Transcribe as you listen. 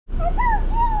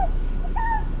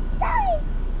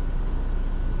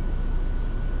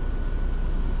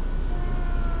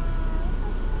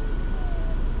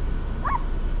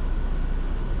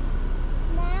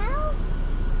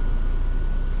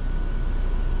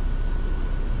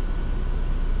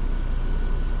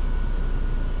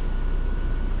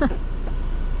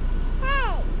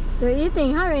They're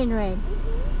eating, huh, Rain Rain?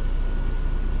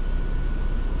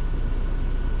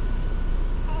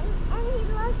 And he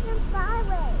looks them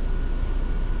sideways.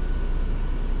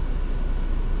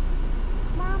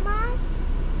 Mama,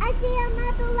 I see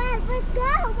another light. Let's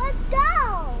go. Let's go.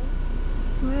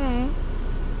 Where?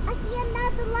 I see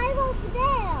another light over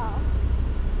there.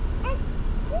 And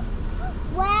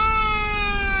wow.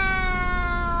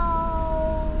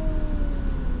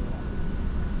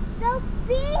 So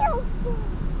beautiful.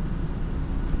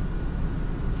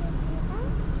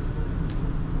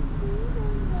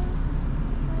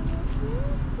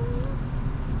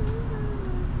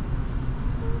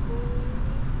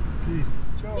 Peace.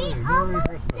 Joey, We Merry almost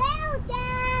Christmas. there,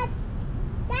 Dad.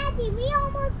 Daddy, we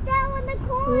almost there on the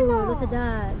corner. Oh, look at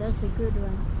that. That's a good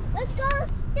one. Let's go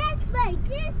this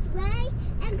way,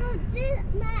 and go this.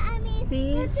 Go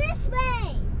Peace. this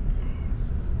way.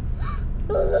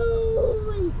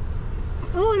 Balloons.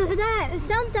 Oh, look at that. It's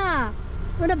Santa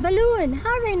with a balloon.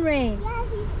 Huh, Rain Rain? Yeah,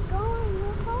 he's going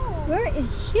to home. Where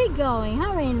is she going?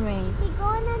 Huh, Rain Rain? He's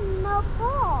going to North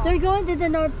Pole. They're going to the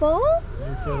North Pole?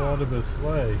 He fell out of his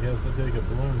sleigh. He has to take a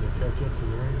balloon to catch up to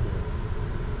the reindeer.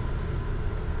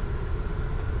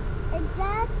 It's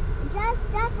just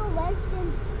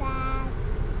decorations, Dad.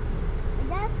 It's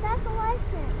just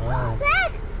decorations. Oh.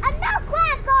 Look, a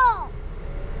nutcracker.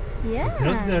 Yeah. It's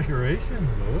just decoration,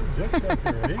 though. Just And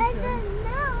decoration. then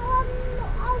now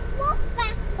a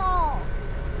nutcracker.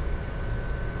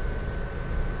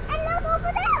 And look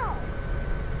over there.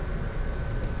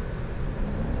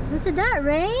 Look at that,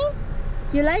 Rain.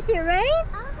 Do you like it, Rain?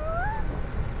 Uh-huh.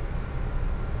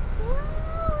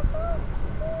 Wow, so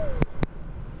cool.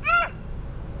 Ah!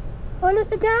 Oh,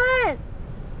 look at that.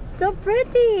 So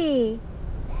pretty.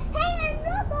 Hey, and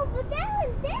look over there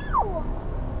and there.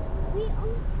 We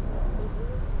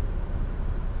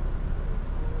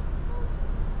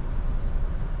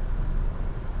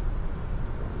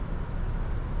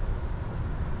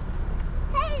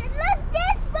Hey, look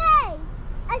this way.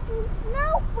 I see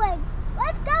snowflakes.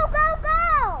 Let's go, go,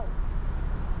 go.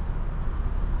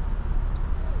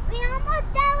 We almost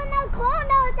down in the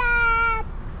corner, Dad.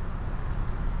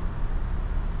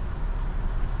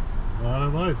 A lot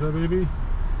of lights, huh, baby?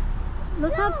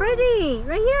 Look how pretty.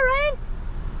 Right here, right?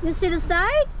 You see the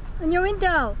side on your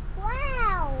window.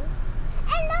 Wow.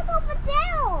 And look over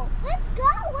there. Let's go,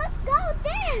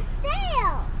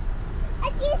 there.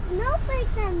 I see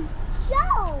snowflakes and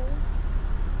show.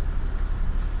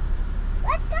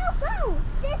 Let's go,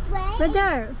 this way. Right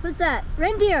there. What's that?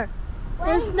 Reindeer.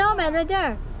 There's a snowman right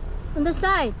there. On the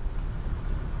side.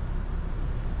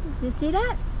 Do you see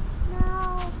that?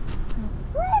 No.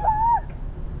 Wait, look.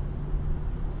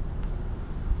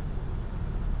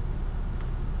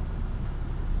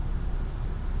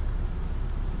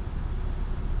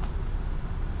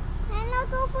 And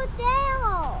look over there.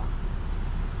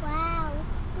 Wow.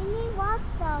 We need walk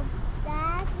stuff,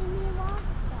 Dad. We need walk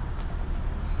stuff.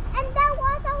 And that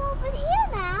was over here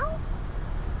now.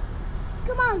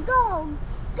 Come on, go.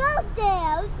 Go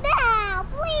there. Now,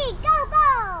 please, go.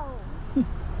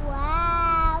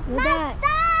 Wow. Look at that.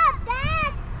 Stop,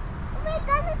 Dad. We're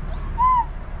gonna see this.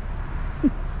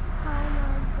 Oh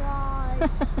my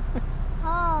gosh.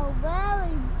 Oh,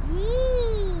 very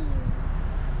geez.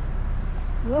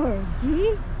 Whoa,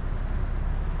 gee.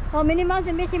 Oh, Minnie Mouse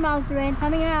and Mickey Mouse, Rain,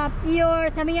 coming up.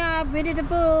 Eeyore, coming up. Winnie the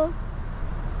Pooh.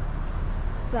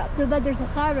 But too bad there's a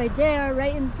car right there,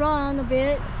 right in front of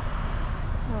it.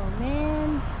 Oh,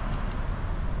 man.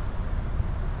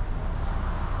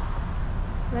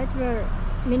 Right where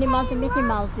Minnie Mouse and Mickey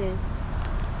Mouse is.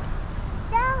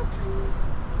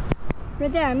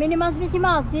 Right there, Minnie Mouse, Mickey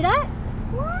Mouse. See that?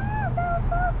 Wow, that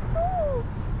was so cool.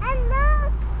 And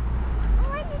look,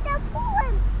 Winnie the Pooh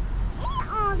and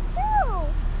Eeyore too.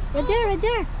 Right there, right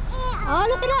there. Oh,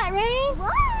 look at that, Rain.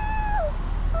 Wow.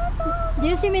 That's so Do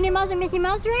you see Minnie Mouse and Mickey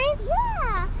Mouse, Rain?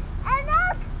 Yeah. And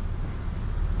look.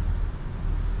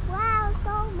 Wow, so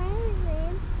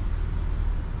amazing.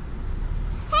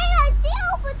 Hey, I see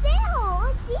over there.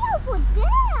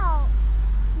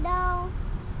 No.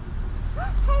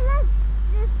 Hey, look.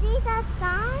 Do you see that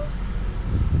sign?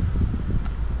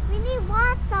 We need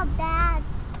lots of that.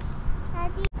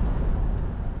 Daddy.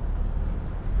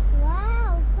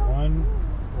 Wow, so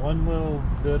One little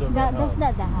bit of a house. That's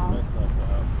not the house. That's not the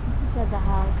house. This is not the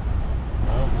house.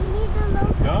 No, we need to look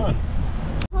it's gone.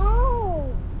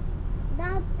 home.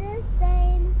 Now this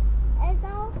thing is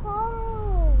our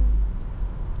home.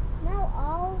 Now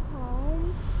all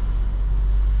home.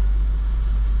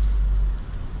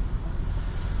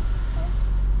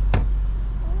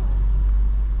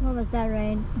 What was that,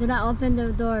 Rain? Do not open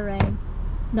the door, Rain.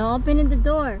 No opening the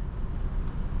door.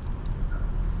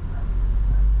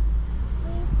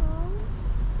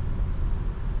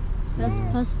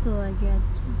 was Costco again.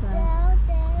 But Down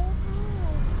there.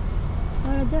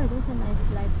 oh, there's a nice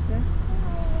lights there.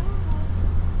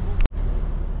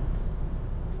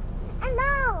 And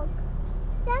look,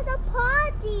 there's a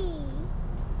party.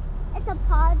 It's a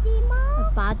party, Mom?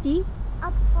 A party?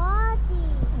 A party.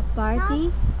 A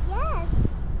party? Yes.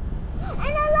 And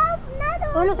I love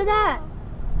another Oh, look at that.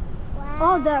 Wow.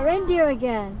 Oh, the reindeer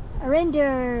again. A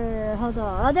reindeer. Hold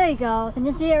on. Oh, there you go. Can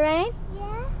you see it, Rain?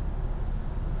 Yeah.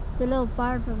 It's a little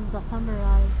far from the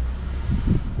camera.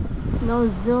 No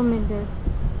zoom in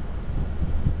this.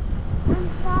 I'm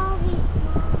sorry,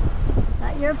 Mom. It's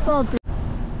not your fault.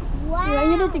 Wow. Yeah,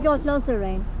 you need to go closer,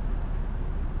 Rain.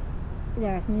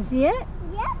 There. Can you see it?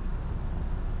 Yep.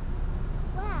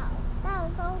 Wow. That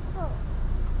was so cool.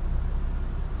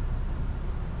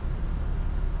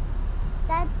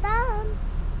 That's done.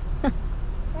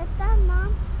 That's done,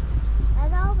 Mom.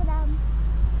 That's over them.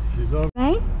 She's over.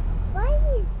 Right? Where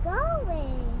he's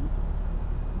going?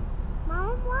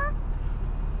 Mom, what?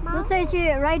 Mom, Just say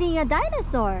she's riding a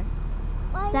dinosaur.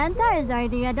 why Santa is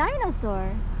riding a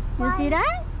dinosaur. You Why? see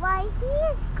that? Why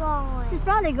he's going? She's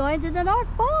probably going to the North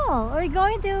Pole or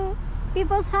going to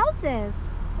people's houses.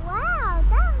 Wow,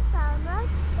 that sounds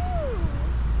cool.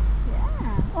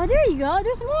 Yeah. Oh, there you go.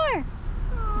 There's more.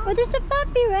 Aw, Oh, there's a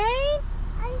puppy, right?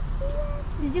 I see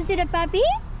it. Did you see the puppy?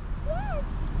 Yes.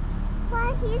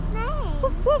 What's his name?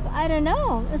 Whoop, whoop. I don't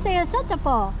know. Let's say a Santa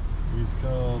Paw. He's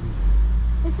called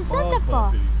It's a Santa Paw Paw.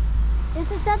 Puppy.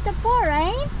 It's a Santa Paw,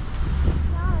 right?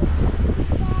 No,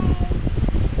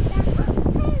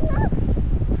 hey, look.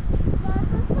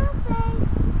 There's a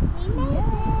snowflakes. We made it.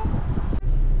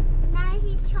 Now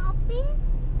he's chopping.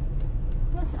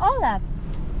 What's all that?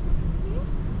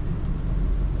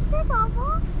 Is this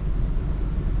awful?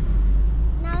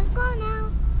 Now it's gone now.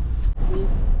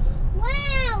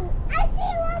 Wow! I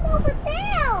see one over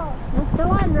there! That's the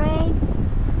one, right?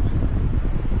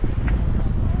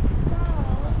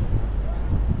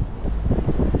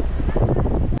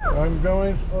 I'm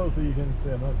going slow so you can see.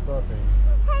 I'm not stopping.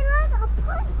 Hey, look, a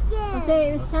pumpkin!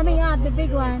 Okay, it's Not coming stopping up, the when we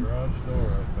big got a one. Garage door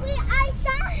open. Wait, I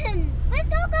saw him! Let's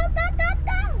go, go, go, go,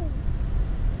 go!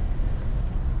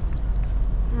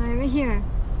 Right here.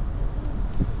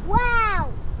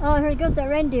 Wow! Oh, here goes the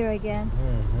reindeer again.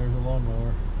 There's a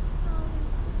lawnmower.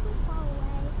 Too far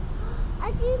away.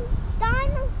 I see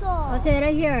dinosaur! Okay,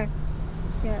 right here.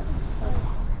 Yes.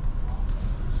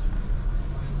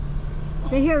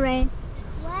 Right here, Rain.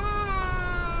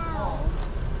 Wow!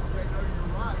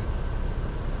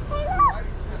 Hey, look!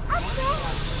 Up there!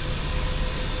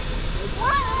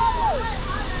 Wow!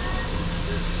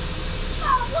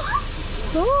 Oh, what?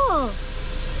 Cool.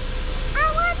 I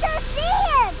want to see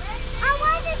it! I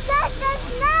want to touch the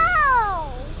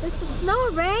snow! This is snow,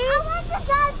 Rain. I want to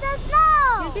touch the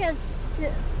You snow!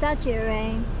 can touch it,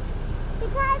 Rain.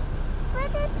 Because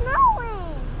it's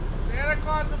snowing! Santa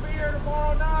Claus will be here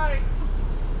tomorrow night.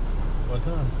 What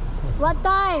time? What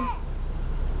time?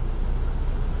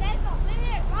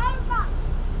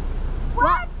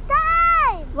 What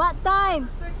time? What time?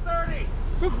 6:30.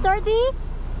 6:30?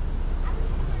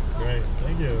 Great.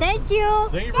 Thank you. Thank you.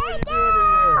 Thank you for what you Thank do every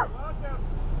year. Welcome.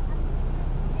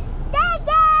 Thank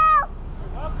you!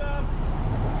 Welcome.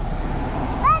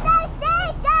 When I say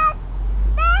that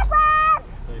big one!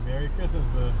 Say Merry Christmas,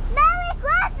 boo. Merry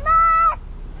Christmas!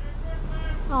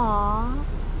 Aww.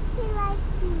 He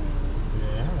likes me.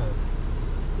 Yeah.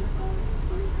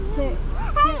 So, Hey,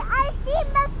 I see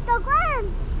Mr.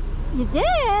 Grinch! you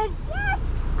did? Yes!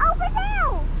 Over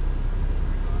there!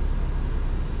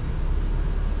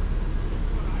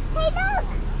 Hey, look!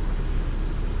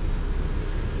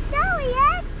 There he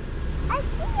is! I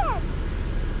see it!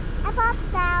 I popped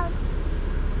down.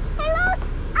 Hey, look!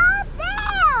 Out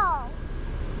there!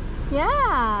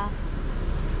 Yeah.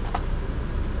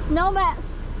 Snowman,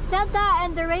 Santa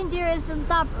and the reindeer is on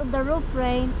top of the roof,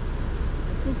 Rain.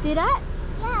 Do you see that?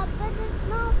 Yeah, but it's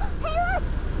no. Hey, look!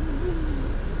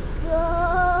 Go!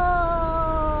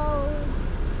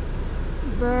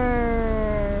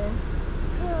 Brr.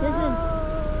 This is.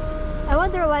 I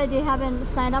wonder why they haven't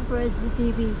signed up for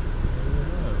SGTV.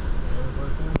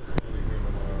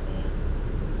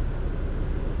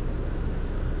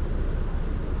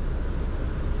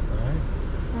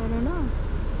 I don't know.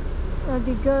 That'll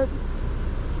be good.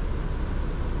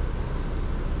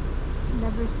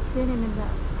 Never seen him in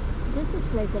that. This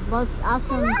is like the most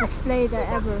awesome Look, display that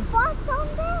there's ever. a box on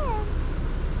there.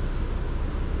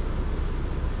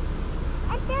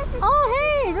 And there's a.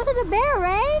 Oh, hey, look at the bear,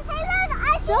 Rain. Hey, look!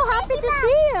 I see So happy Mickey to Mouse.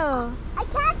 see you. I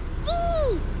can't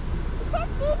see. I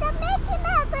can't see the Mickey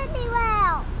Mouse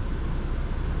anywhere.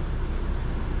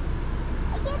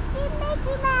 I can't see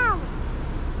Mickey Mouse.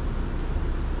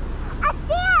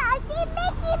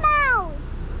 Mickey Mouse.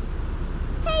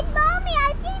 Hey, Mommy,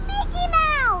 I see Mickey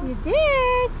Mouse. You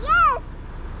did? Yes.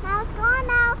 Now it's gone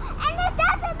now. And then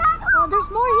there's another one. Oh, there's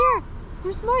more here.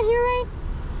 There's more here, right?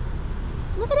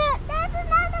 Look at that. There's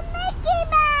another Mickey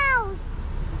Mouse.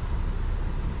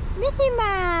 Mickey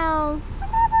Mouse.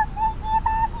 Another Mickey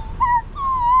Mouse. He's so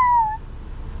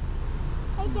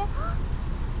cute. Hey,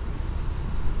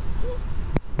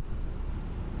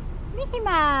 Mickey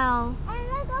Mouse. and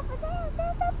look over there.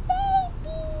 There's a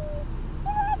baby.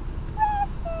 He likes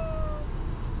presents.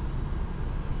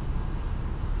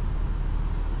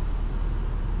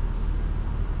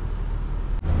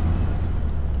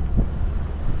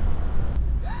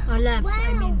 Oh, left,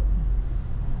 I mean.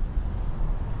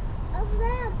 Oh,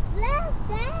 left,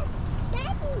 Dad.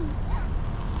 Daddy.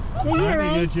 Right I here, have to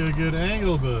right? get you a good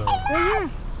angle, Boo. Right here.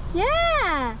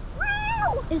 Yeah.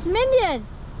 Wow. It's Minion.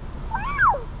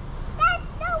 Wow. That's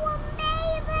so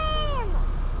amazing.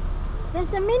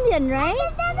 That's a Minion, right?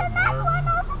 And then there's another one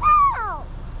over there.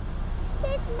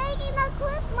 He's making a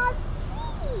Christmas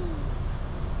tree.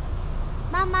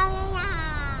 Mama mia.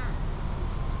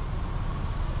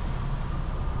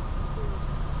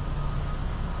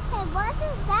 Hey, what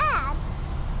is that?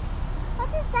 What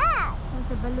is that?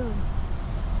 That's a balloon.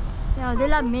 No, they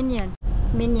love Minion.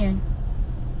 Minion.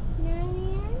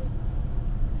 Marion?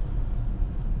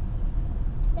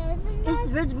 There's It's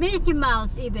another. with Mickey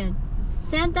Mouse even.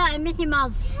 Santa and Mickey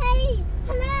Mouse. Hey,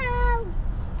 hello.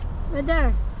 Right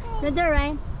there. Right there,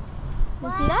 Ryan. You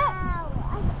see that? Wow,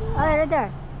 I see Oh, right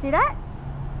there. See that?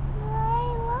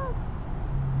 Hey, look.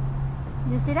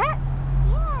 You see that?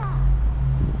 Yeah.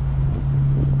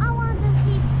 I want to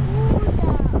see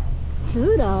Pluto.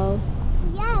 Pluto.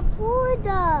 Yeah,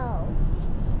 Pluto.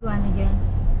 One again.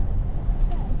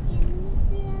 Can you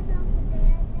see it over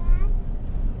there, Dad?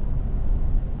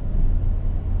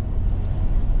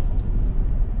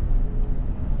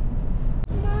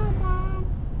 Snow, Dad.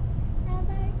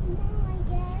 There's snow, I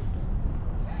guess.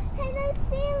 And I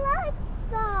see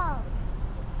lots of.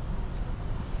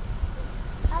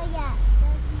 Oh yeah,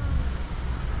 there's snow.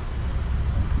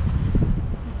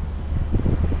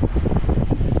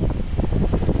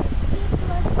 Keep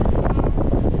looking,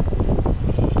 Dad.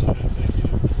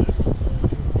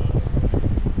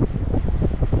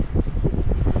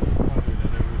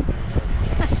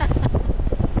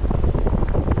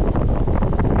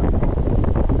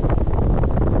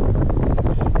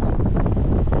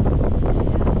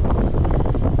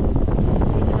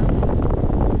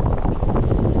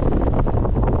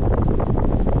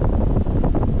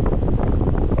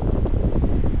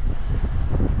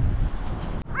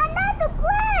 Another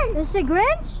Grinch! It's the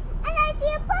Grinch? And I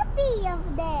see a puppy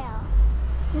over there.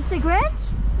 It's the Grinch?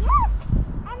 Yes!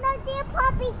 And I see a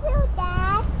puppy too,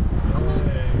 Dad.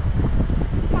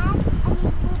 Dad,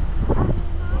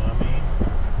 Mommy.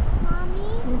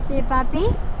 Mommy. You see a puppy?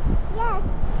 Yes.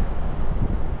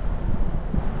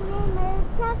 Name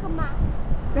is Jazevox.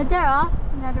 Right there, oh.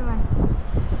 Another one.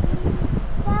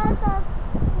 There's a,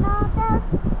 no, there's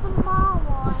a small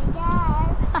one,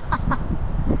 yes.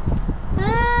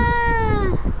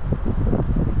 Ah.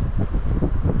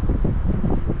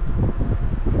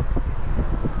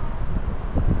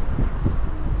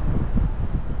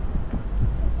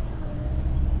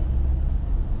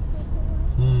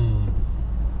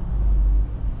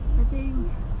 I think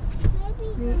Maybe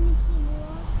it's gonna keep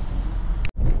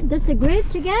walking. that's the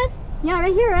Grinch again? Yeah,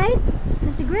 right here, right?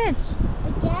 That's the Grinch.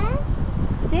 Again?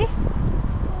 See?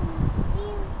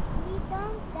 We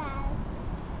done that.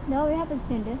 No, we haven't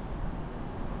seen this.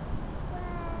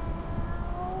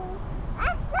 Wow.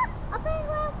 Ah, look! A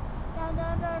penguin! Da,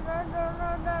 da, da, da, da, da,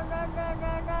 da, da, da,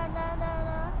 da, da, da, da,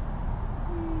 da.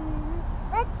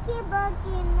 Let's keep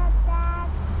looking at that.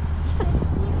 Let's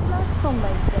keep looking. Oh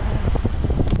my god.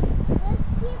 Let's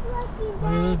keep looking Look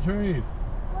at back. the trees.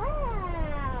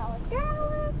 Wow, that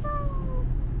was so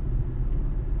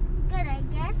good, I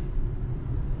guess.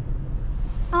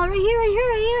 Oh, right here, right here,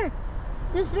 right here.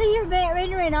 This right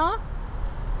here, right now.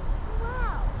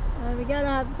 Wow. We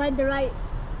gotta find the right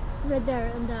there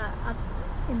in the up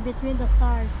in between the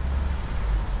cars.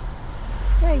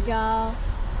 There you go. Wow,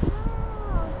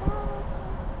 that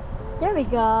was There we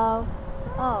go.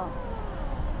 Oh,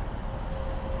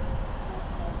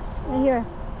 right here.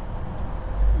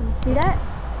 You see that?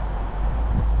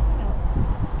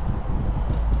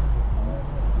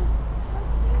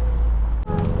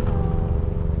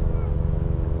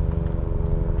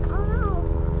 Oh no,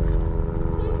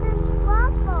 he's in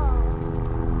trouble.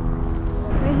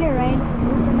 Right here, right?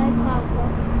 There's a nice house,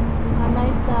 a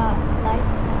nice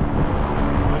lights.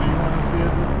 What do you want to see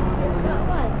at this one over Got here?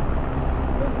 one.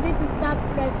 Just need to stop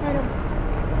right kind of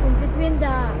In between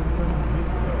the... Big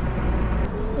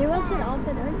stuff. It wasn't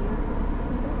open earlier.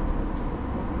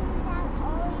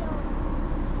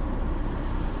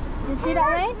 You see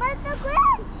that, Rain? Where's the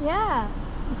Grinch? Yeah.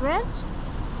 Grinch?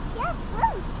 Yes,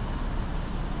 Grinch.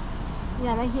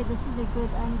 Yeah, right here. This is a good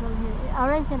angle here. I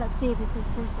really cannot see because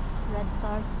there's red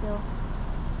bar still.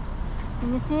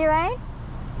 Can you see, right?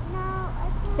 No, I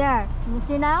can't. There. Can you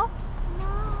see now? No.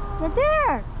 Right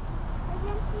there. I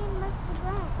didn't see Mr.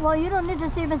 Grinch. Well, you don't need to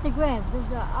see Mr. Grinch.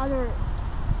 There's other...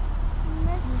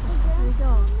 Mr. There you Grinch.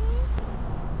 go.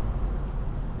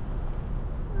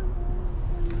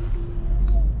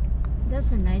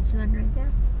 That's a nice one right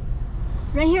there.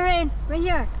 Right here, Rain. Right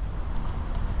here.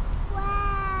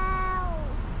 Wow.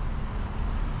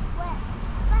 What?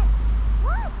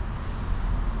 What?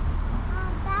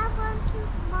 That one's too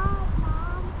small,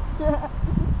 Mom.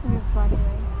 You're funny,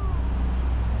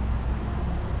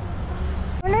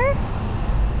 right?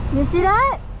 You see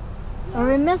that? Or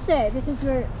we miss it because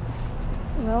we're...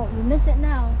 Well, we miss it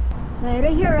now.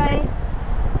 Right here, right?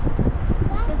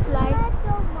 It's just lights. So,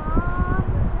 Mom.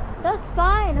 That's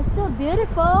fine. It's still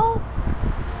beautiful.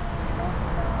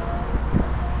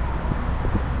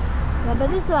 What about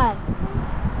this one?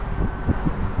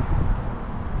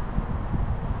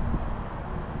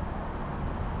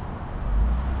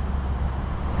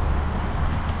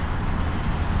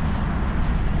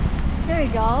 There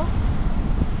you go.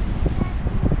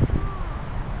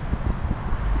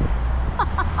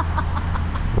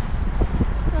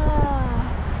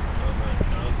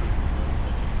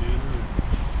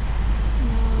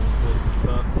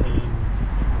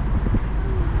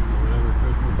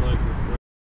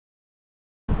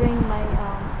 Bring my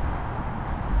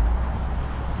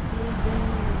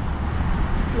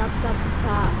laptop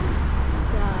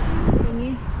the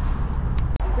thingy.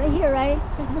 Right here, right?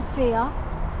 Christmas tree, huh?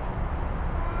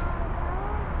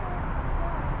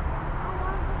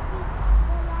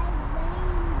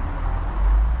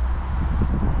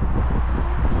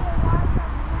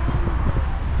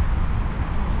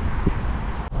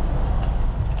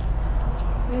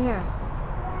 Right here.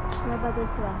 What about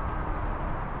this one?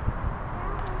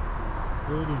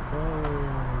 Pretty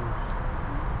colors.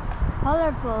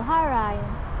 Colorful, hi Ryan.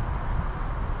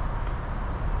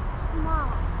 Small.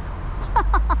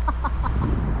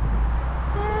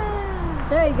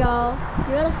 There you go.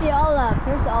 You want to see Olaf?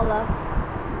 Here's Olaf.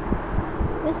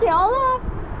 You see Olaf?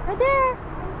 Right there.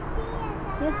 I see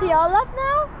it. You see Olaf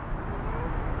now?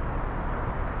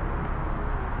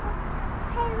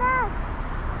 Hey, look.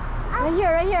 Right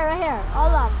here, right here, right here.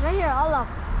 Olaf, right here, Olaf.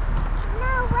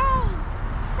 No, wait.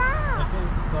 I Stop.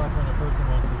 can't stop when a person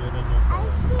wants to get in their I car.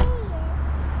 see it.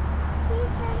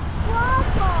 He's in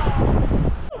trouble.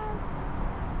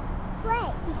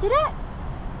 Wait. You see that?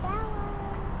 That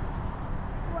was...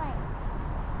 Wait.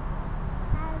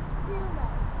 That's two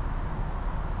lights.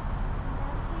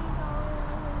 That means all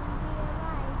will be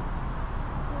lights.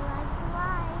 You like the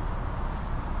lights?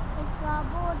 It's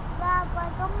gobbled up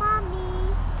like a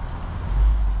mommy.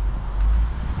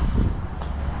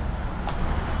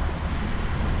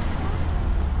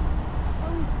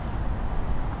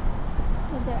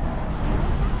 Right there.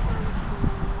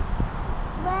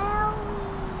 Very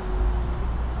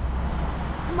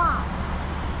small.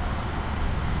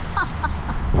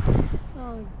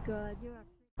 Oh god, you are.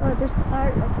 Oh, there's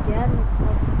art again. It's so...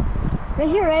 Right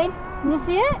here, Rain. Can you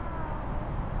see it?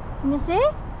 Can you see? Yeah.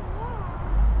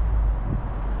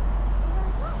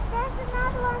 There's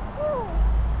another one too.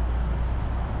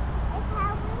 It's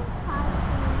Halloween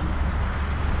costume.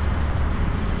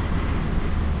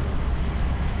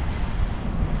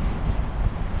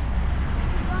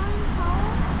 Going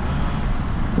home.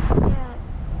 Yeah.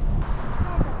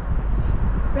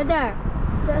 Right there.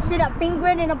 See that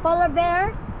penguin and a polar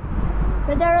bear?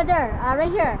 Right there, right there.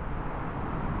 Right here.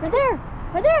 Right there.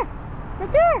 Right there.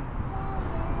 Right there.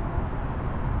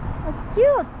 That's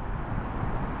cute.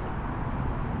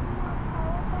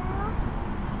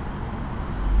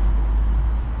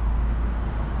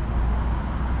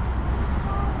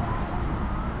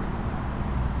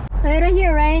 Right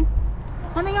here, Rain. It's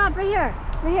coming up right here.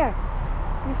 Right here.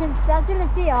 You can actually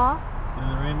see, oh. See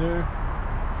the reindeer?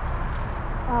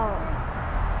 Oh.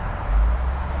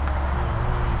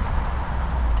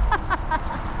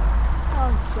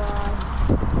 Oh god.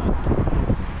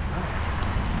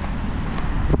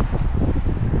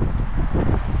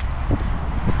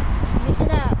 You're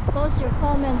gonna post your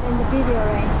comment in the video,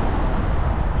 right?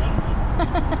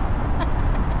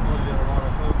 Well, you got a lot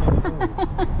of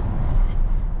photos.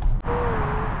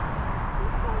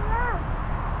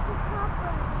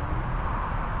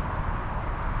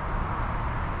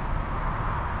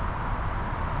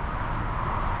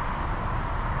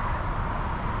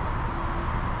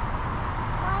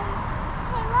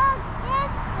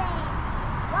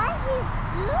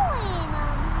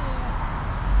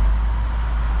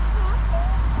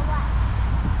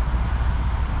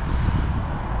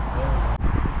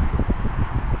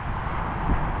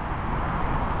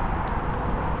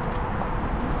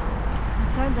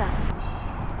 panda.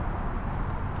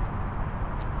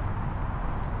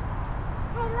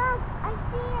 Hey, look, I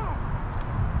see it.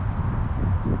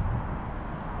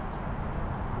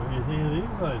 What do you think of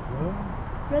these lights, Will?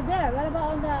 Right there. What about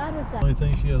on the other The side? only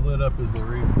thing she has lit up is the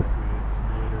reef that we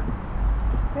made her.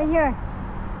 Right here.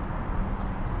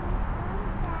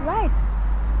 Lights.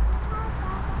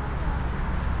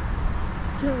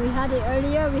 We had it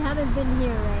earlier. We haven't been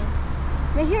here, right?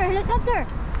 Right here, helicopter.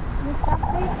 Can you stop,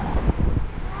 please?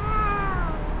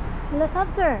 Wow.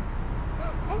 Helicopter.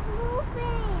 It's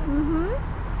moving. Mm-hmm.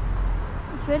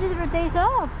 It's ready to take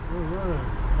off. Oh, right.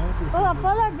 Mattresses Oh, a are-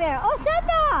 polar bear. Oh,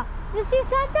 Santa! You see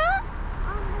Santa?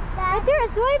 On the Right deck.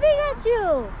 there, waving at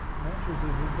you.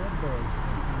 Mattresses are bed bugs.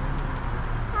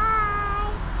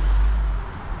 Hi.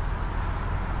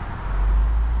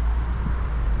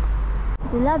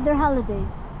 They love their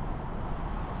holidays.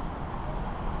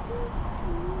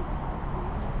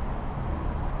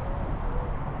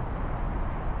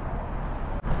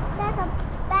 That's a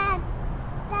bad.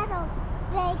 That's a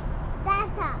big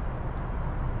Santa.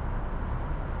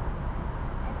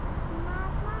 It's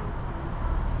not my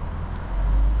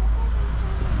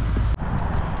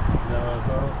Is that what I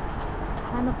thought?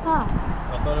 Hanukkah.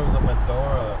 I thought it was a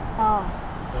Medora Oh,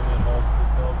 thing that holds the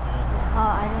 12 candles.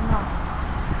 I don't know.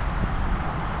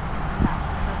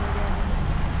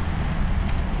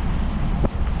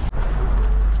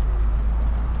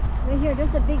 Right here,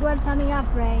 there's a big one coming up,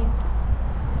 Rain.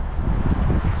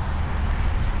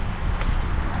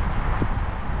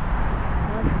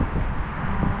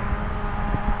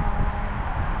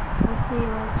 We'll see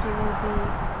when she will be.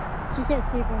 She can't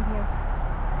see from here.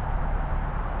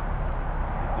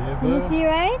 You see it, Can you Bill? see,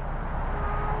 right?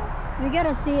 We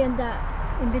gotta see in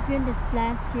between these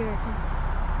plants here.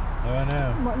 Oh, I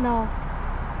know. No,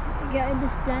 yeah, in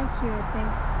these plants here, I think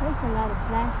there's a lot of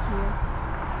plants here.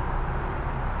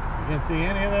 You can't see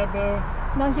any of that, Bill?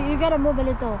 No, so you gotta move a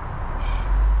little.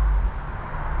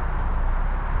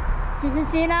 You can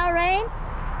see now, Rain?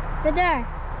 Right there.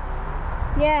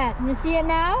 Yeah, can you see it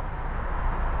now?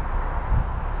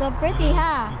 So pretty,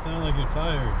 huh? You sound like you're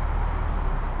tired.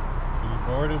 Are you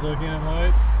bored of looking at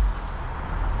lights?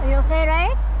 Are you okay,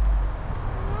 Rain?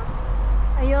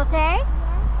 Are you okay?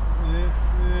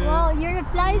 Well, your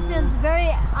reply seems very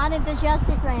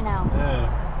unenthusiastic right now. Yeah.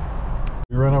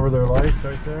 You run over their lights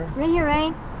right there? Right here,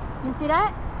 Rain. You see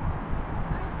that?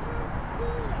 I can't see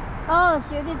it. Oh,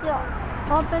 so you need to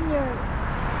open your...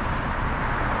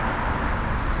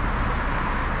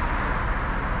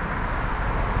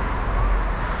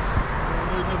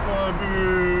 There's a puppy.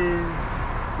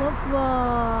 Look,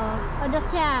 oh, the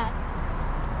cat.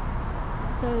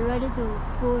 So ready to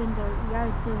go in the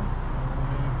yard too.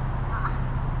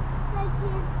 Like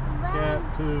he's Cat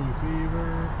running. 2 fever.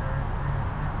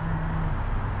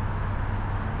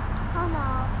 Oh no.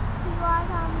 He was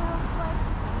on the first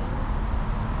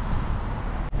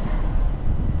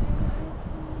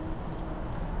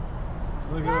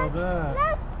Look at all that.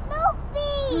 Look,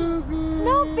 Snoopy!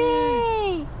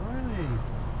 Snoopy! Funny.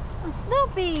 Oh,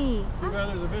 Snoopy! Too bad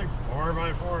there's a big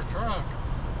 4x4 truck.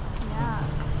 Yeah.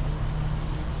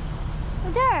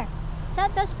 Oh, there!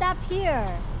 Santa stop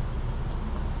here.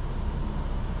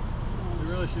 They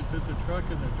really should put the truck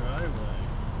in their driveway.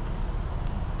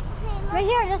 Hey, look. Right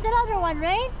here, there's another one,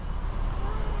 right?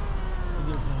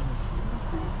 There's not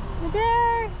Right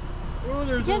there! Oh,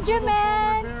 there's Ginger a little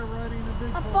man. polar bear riding a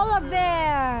big A polar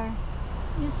bear!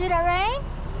 You see that, right?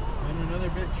 And another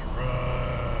big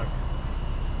truck.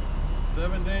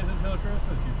 7 days until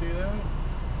Christmas. You see that?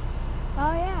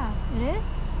 Oh yeah, it is?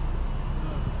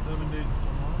 No, 7 days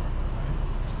tomorrow, right?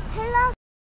 Hey, look.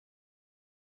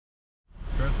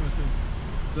 Christmas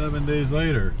is 7 days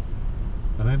later.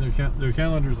 I think their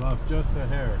calendar's off just a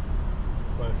hair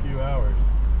by a few hours.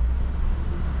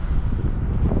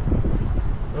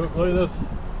 Oh, look at this.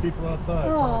 People outside.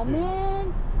 Oh talking.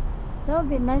 man, that would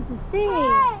be nice to see.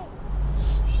 Hey.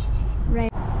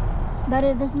 Right, but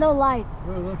there's no light.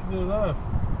 Oh, look to the left.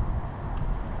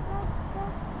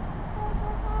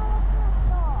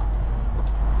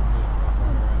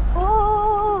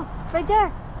 Oh, right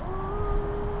there,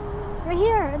 right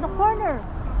here in the corner.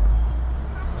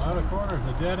 Not a corner,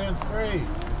 it's a dead end street.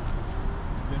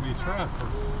 It's gonna be trapped for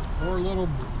 4 little.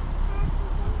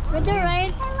 Right there,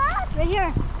 right? Hey, look. Right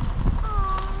here.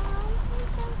 Aw, he's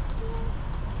so cute.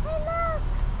 Hey, look.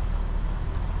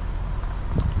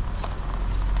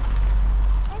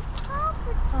 It's Paw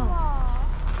Patrol.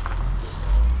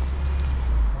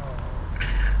 Oh,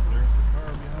 there's the car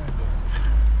behind us.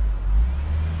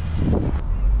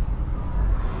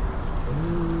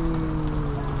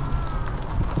 Ooh.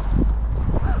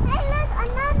 Hey, look,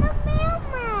 another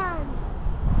mailman.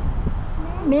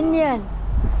 Minion,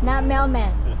 not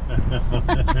mailman.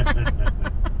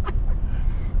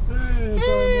 Hey, it's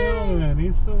our mailman.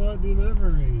 He's still out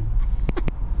delivering.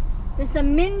 It's a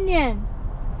minion.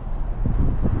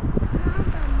 Not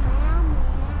the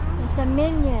mailman. It's a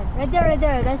minion. Right there, right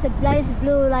there. That's a nice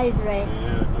blue light, right?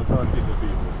 Yeah, no talking to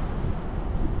people.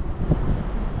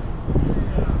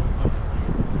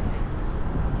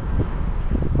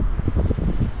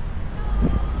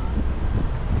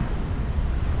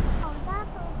 Oh,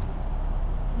 that's a...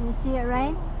 You see it,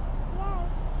 right? Yes.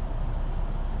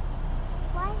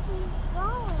 Where he's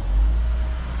going?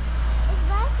 It's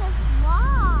like a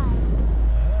slide.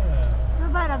 Yeah. Too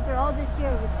bad after all this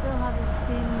year, we still haven't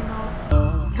seen,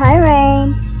 Hi,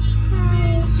 Rain.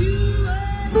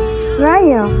 Where are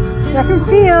you? Doesn't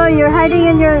see you. You're hiding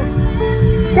in your...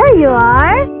 There you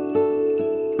are.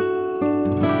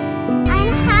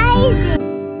 I'm hiding.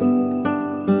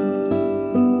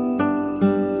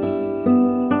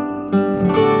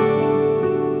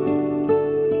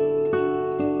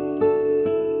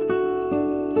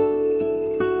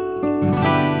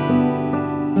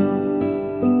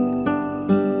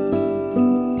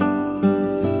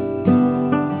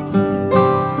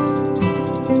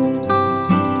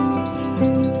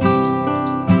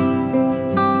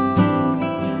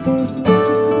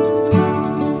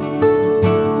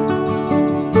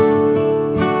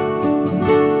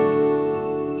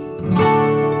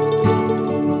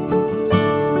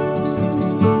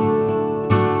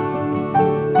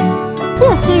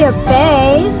 Can't see your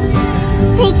face.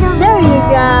 Peekaboo. There you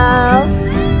go.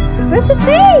 Where's the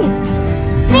face?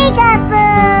 Peekaboo.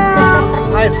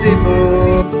 I see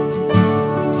boo.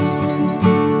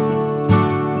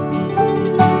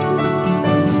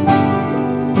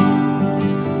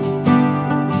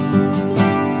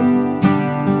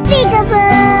 Peekaboo.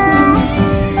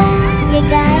 You're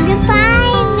going to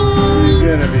find me.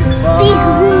 You're gonna be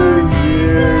Peekaboo. 5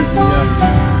 years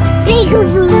younger.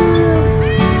 Peekaboo.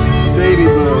 Baby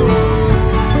boo.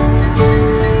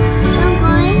 I'm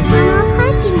going on a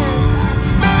hiking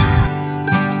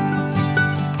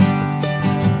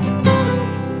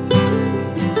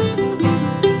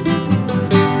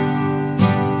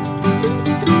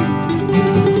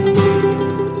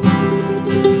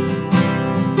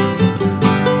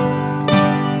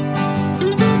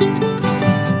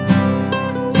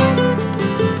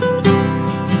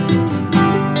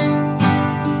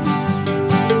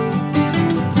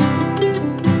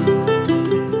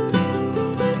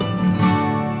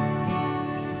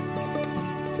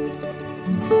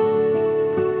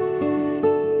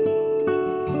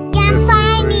Can't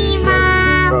find me,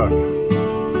 Mom. Truck.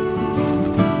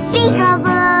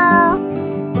 Peekaboo.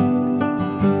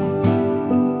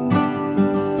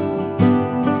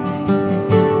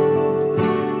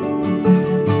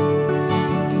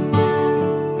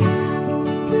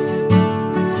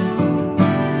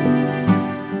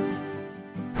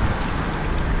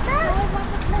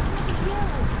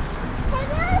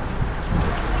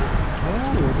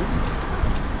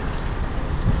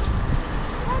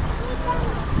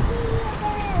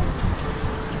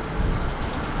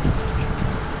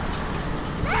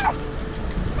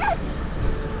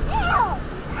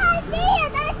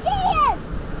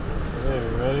 Hey,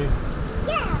 you ready?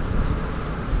 Yeah.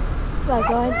 We're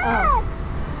going up.